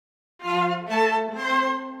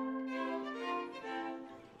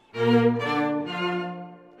Good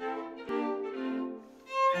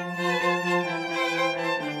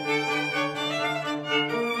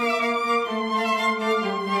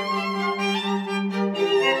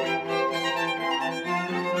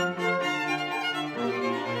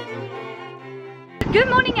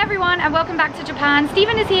morning everyone and welcome back to Japan.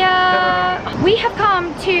 Stephen is here. Hello. We have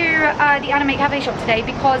come to the Animate Cafe shop today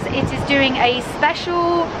because it is doing a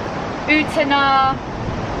special Utena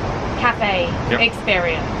Cafe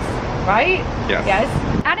experience, right? Yes.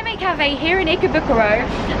 Yes. Animate Cafe here in Ikebukuro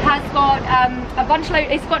has got a bunch of,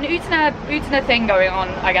 it's got an Utena thing going on,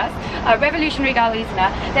 I guess. Revolutionary Girl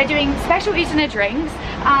Utena. They're doing special Utena drinks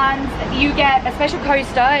and you get a special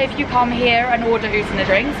coaster if you come here and order Utena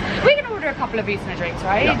drinks. We can order a couple of Utena drinks,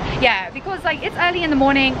 right? Yeah, because like it's early in the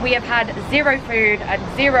morning, we have had zero food and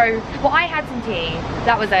zero, well I had some tea,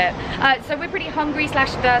 that was it. So we're pretty hungry /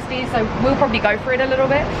 thirsty, so we'll probably go for it a little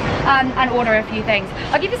bit and order a few things.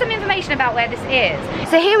 I'll give you some information about where this is.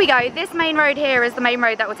 So here we go, this main road here is the main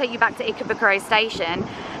road that will take you back to Ikebukuro station.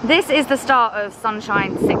 This is the start of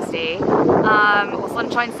Sunshine 60, or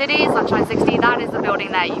Sunshine City, Sunshine 60, that is the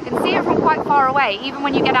building there. You can see it from quite far away, even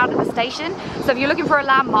when you get out of the station. So if you're looking for a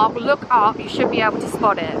landmark, look up, you should be able to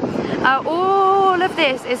spot it. All of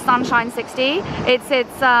this is Sunshine 60,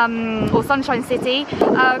 or Sunshine City,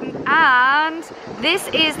 and this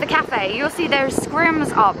is the cafe. You'll see there's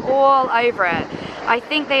scrims up all over it. I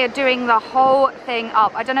think they are doing the whole thing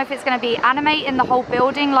up. I don't know if it's going to be Animate in the whole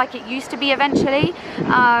building like it used to be eventually,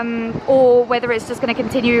 or whether it's just going to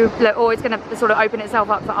continue, or it's going to sort of open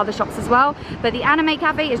itself up for other shops as well. But the Animate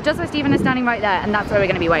Cafe is just where Stephen is standing right there, and that's where we're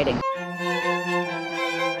going to be waiting.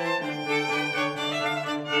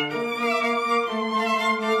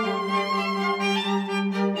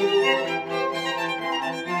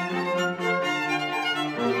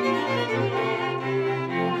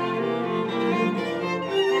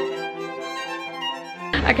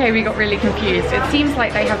 Okay, we got really confused. It seems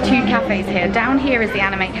like they have two cafes here. Down here is the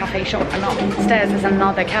Animate Cafe shop and upstairs is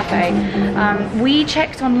another cafe. We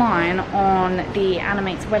checked online on the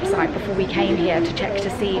Animate's website before we came here to check to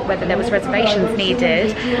see whether there was reservations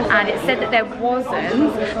needed, and it said that there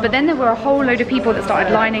wasn't, but then there were a whole load of people that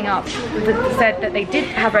started lining up that said that they did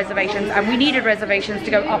have reservations and we needed reservations to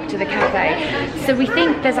go up to the cafe. So we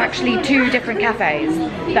think there's actually two different cafes.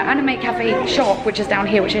 The Animate Cafe shop, which is down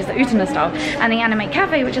here, which is the Utena stuff, and the Animate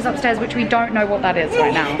Cafe, which is upstairs, which we don't know what that is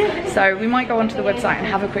right now. So we might go onto the website and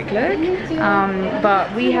have a quick look.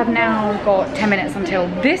 But we have now got 10 minutes until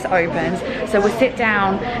this opens, so we'll sit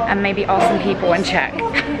down and maybe ask some people and check.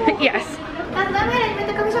 Yes.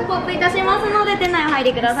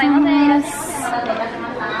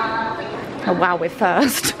 Oh wow, we're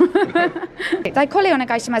first. これお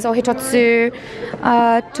願いします。お一つ。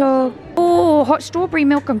Oh, hot strawberry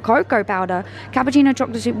milk and cocoa powder, cappuccino,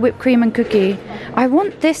 chocolate chip, whipped cream and cookie. I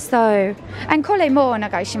want this though. And これもお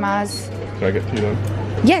願いします。 Can I get two then?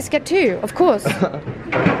 Yes, get two, of course.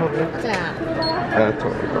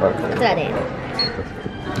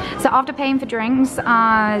 So after paying for drinks,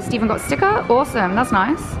 Stephen got a sticker. Awesome, that's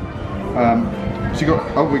nice.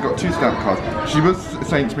 We got two stamp cards. She was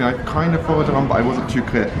saying to me, I kind of followed her on, but I wasn't too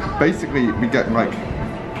clear. Basically, we get like,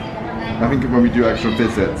 I think when we do extra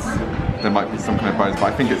visits, there might be some kind of bonus,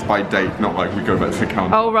 but I think it's by date, not like we go back to the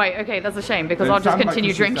counter. Oh right, okay, that's a shame because I'll just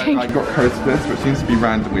continue drinking. I got coasters, which seems to be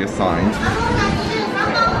randomly assigned.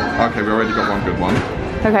 Okay, we already got one good one.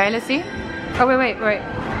 Okay, let's see. Oh wait.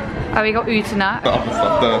 Oh, we got Utena. The other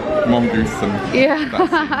stuff, the mongoose and...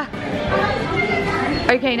 Yeah.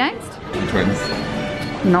 Okay, next. Twins.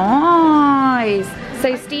 Nice.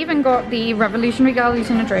 So Stephen got the Revolutionary Girl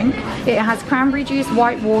Utena drink. It has cranberry juice,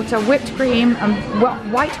 white water, whipped cream, and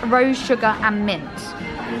white rose sugar and mint.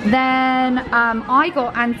 Then I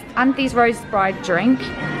got Auntie's Rose Bride drink.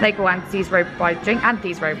 They call Auntie's Rose Bride drink.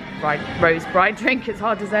 Auntie's Rose Bride drink, it's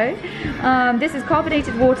hard to say. This is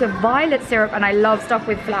carbonated water, violet syrup, and I love stuff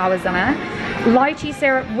with flowers in it. Lychee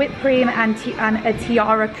syrup, whipped cream, and a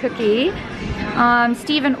tiara cookie.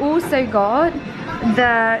 Stephen also got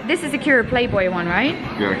this is the Kira Playboy one, right?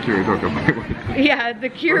 Yeah, Kira Playboy. Yeah, the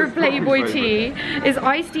Kira Playboy tea is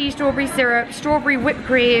iced tea, strawberry syrup, strawberry whipped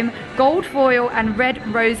cream, gold foil, and red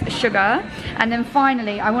rose sugar. And then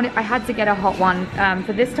finally, I had to get a hot one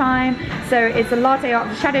for this time. So it's a latte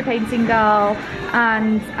art, shadow painting girl,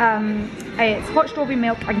 and it's hot strawberry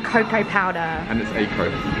milk and cocoa powder. And it's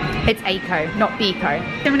Aiko. It's Aiko, not Biko.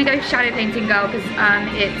 I'm gonna go shadow painting girl because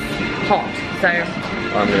it's hot. So.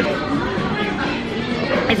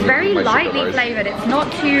 It's very lightly flavored. It's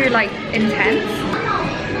not too like intense.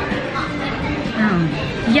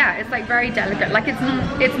 Yeah, it's like very delicate. Like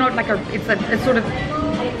it's not like it's a sort of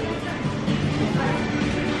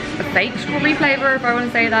a fake strawberry flavor, if I want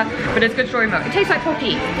to say that, but it's good strawberry milk. It tastes like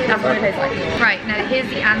poppy. That's what it tastes like. Right, now here's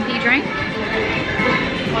the anti drink.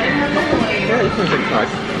 Yeah, this one tastes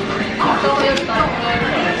nice.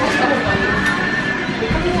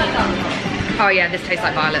 Oh yeah, this tastes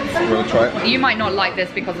like violets. You want to try it? You might not like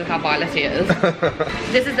this because of how violet-y it is.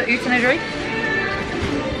 This is the Utena drink.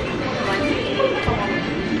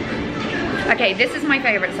 Okay, this is my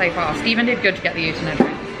favourite so far. Stephen did good to get the Utena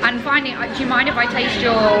drink. And finally, do you mind if I taste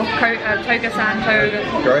your Toga-san Toga?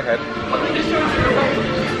 Go ahead.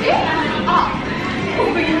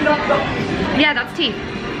 Yeah, that's tea.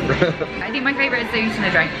 I think my favourite is the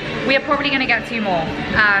Utena drink. We are probably going to get 2 more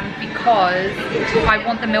because I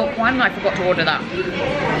want the milk one and I forgot to order that.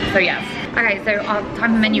 So yes. Okay, so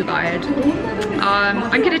time for menu guide.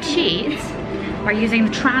 I'm going to cheat by using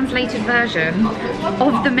the translated version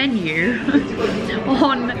of the menu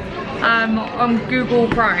on Google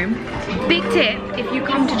Chrome. Big tip, if you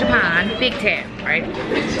come to Japan, big tip, right?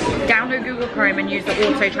 Download Google Chrome and use the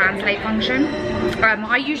auto translate function.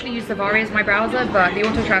 I usually use Safari as my browser, but the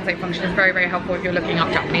auto translate function is very, very helpful if you're looking up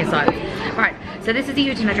Japanese sites. Right, so this is the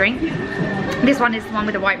Utena drink. This one is the one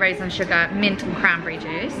with the white raisin sugar, mint and cranberry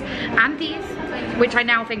juice. And these, which I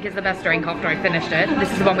now think is the best drink after I finished it.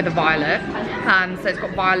 This is the one with the violet. So it's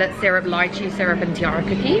got violet syrup, lychee syrup and tiara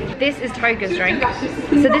cookie. This is Toga's drink.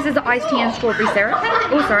 So this is iced tea and strawberry syrup.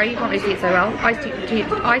 Oh sorry, you can't really see it so well. Iced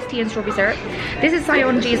tea and strawberry syrup. This is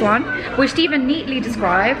Sayonji's one, which Stephen neatly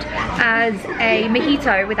described as a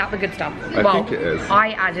mojito without the good stuff. I think it is.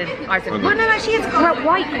 I said, well no, actually it's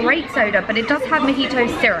white grape soda, but it does have mojito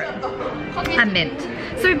syrup and mint.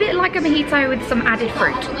 So a bit like a mojito with some added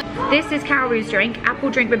fruit. This is Kaoru's drink,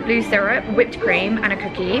 apple drink with blue syrup, whipped cream and a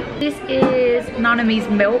cookie. This is Nanami's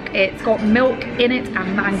milk. It's got milk in it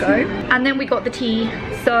and mango. And then we got the tea.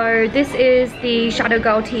 So this is the Shadow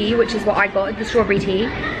Girl tea, which is what I got, the strawberry tea.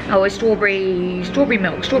 Oh, it's strawberry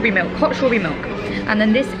milk, hot strawberry milk. And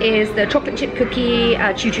then this is the chocolate chip cookie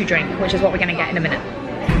choo-choo drink, which is what we're gonna get in a minute.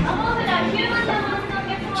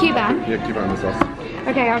 Cuban? Yeah, Cuban the sauce.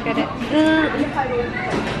 Okay, I'll get it.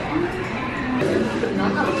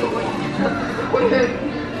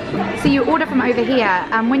 So you order from over here,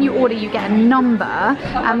 and when you order you get a number,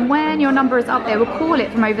 and when your number is up, they will call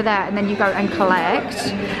it from over there, and then you go and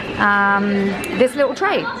collect this little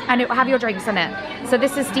tray, and it will have your drinks in it. So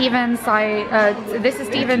this is Stephen's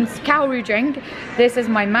Kaoru drink. This is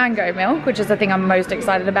my mango milk, which is the thing I'm most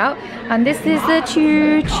excited about, and this is the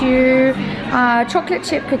choo choo chocolate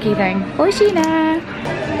chip cookie thing. Oishii ne.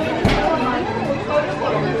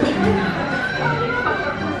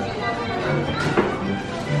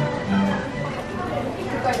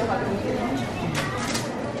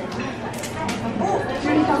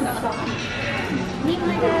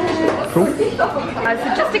 Cool. So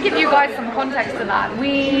just to give you guys some context to that,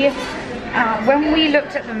 when we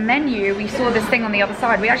looked at the menu, we saw this thing on the other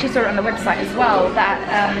side. We actually saw it on the website as well, that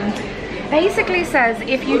basically says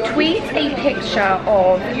if you tweet a picture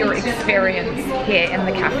of your experience here in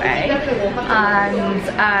the cafe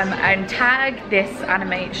and tag this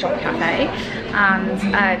Animate shop cafe and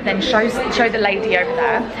then show the lady over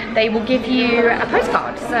there, they will give you a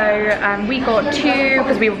postcard. So we got 2,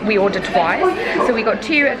 because we ordered twice, so we got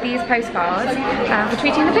 2 of these postcards for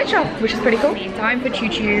tweeting the picture, which is pretty cool. Time for choo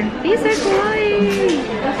choo. These are great.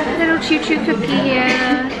 A little choo choo cookie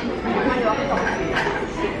here.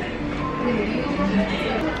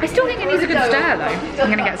 I still think it needs a good stir though. I'm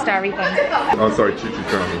gonna get a stirry thing. Oh sorry, Choo Choo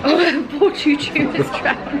drowning. Oh, poor Choo Choo is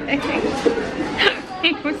drowning.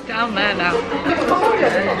 He was down there now.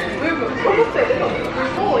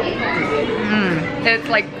 It's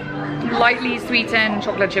like lightly sweetened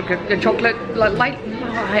chocolate chip, actually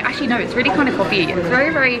no, it's really kind of coffee. It's very,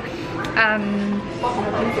 very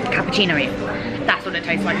cappuccino-y. That's what it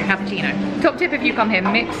tastes like, a cappuccino. Top tip if you come here,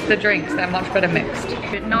 mix the drinks, they're much better mixed.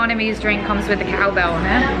 Nanami's drink comes with a cowbell on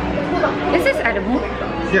it. Is this edible?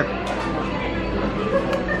 Yeah.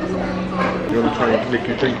 You want to try and lick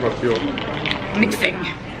your drink off your... Mixing.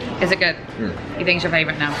 Is it good? You think it's your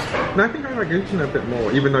favourite now? No, I think I like Utena a bit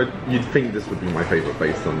more, even though you'd think this would be my favourite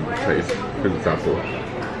based on taste, because it's apple.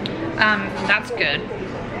 That's good.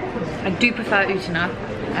 I do prefer Utena,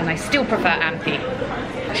 and I still prefer Ampy.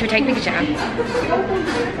 Should we take a picture?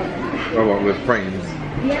 Oh, well, with frames.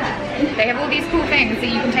 Yeah. They have all these cool things that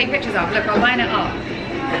you can take pictures of. Look, I'll line it up.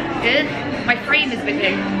 Good. My frame is a bit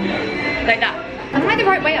big. Like that. Am I the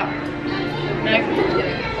right way up? No.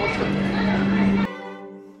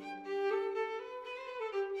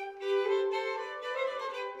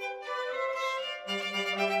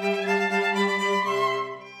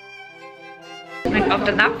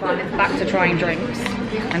 After that fun, it's back to trying drinks.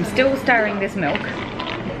 I'm still stirring this milk.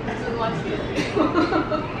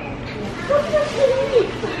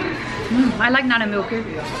 I like nano milky.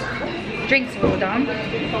 Drinks are all done.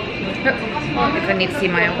 If I need to see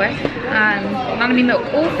my elbow. Nano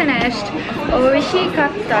milk all finished.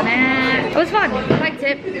 Oishikatta ne. It was fun. I liked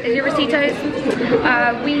it. Is your recitos?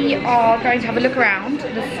 We are going to have a look around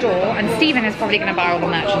the store, and Stephen is probably going to buy all the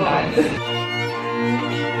merchandise.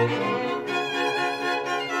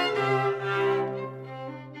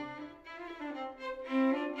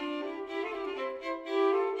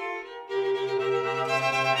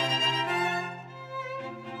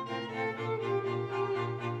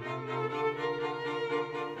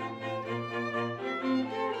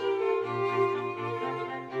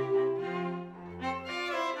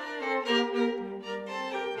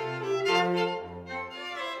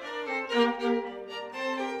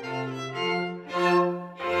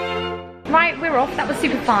 Right, we're off. That was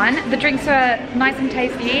super fun. The drinks were nice and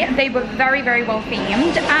tasty. They were very, very well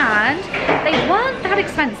themed, and they weren't that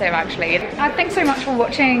expensive actually. Thanks so much for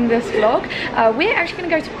watching this vlog. We're actually going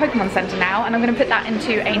to go to Pokemon Center now, and I'm going to put that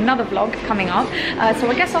into another vlog coming up. So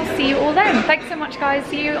I guess I'll see you all then. Thanks so much guys.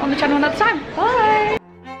 See you on the channel another time. Bye!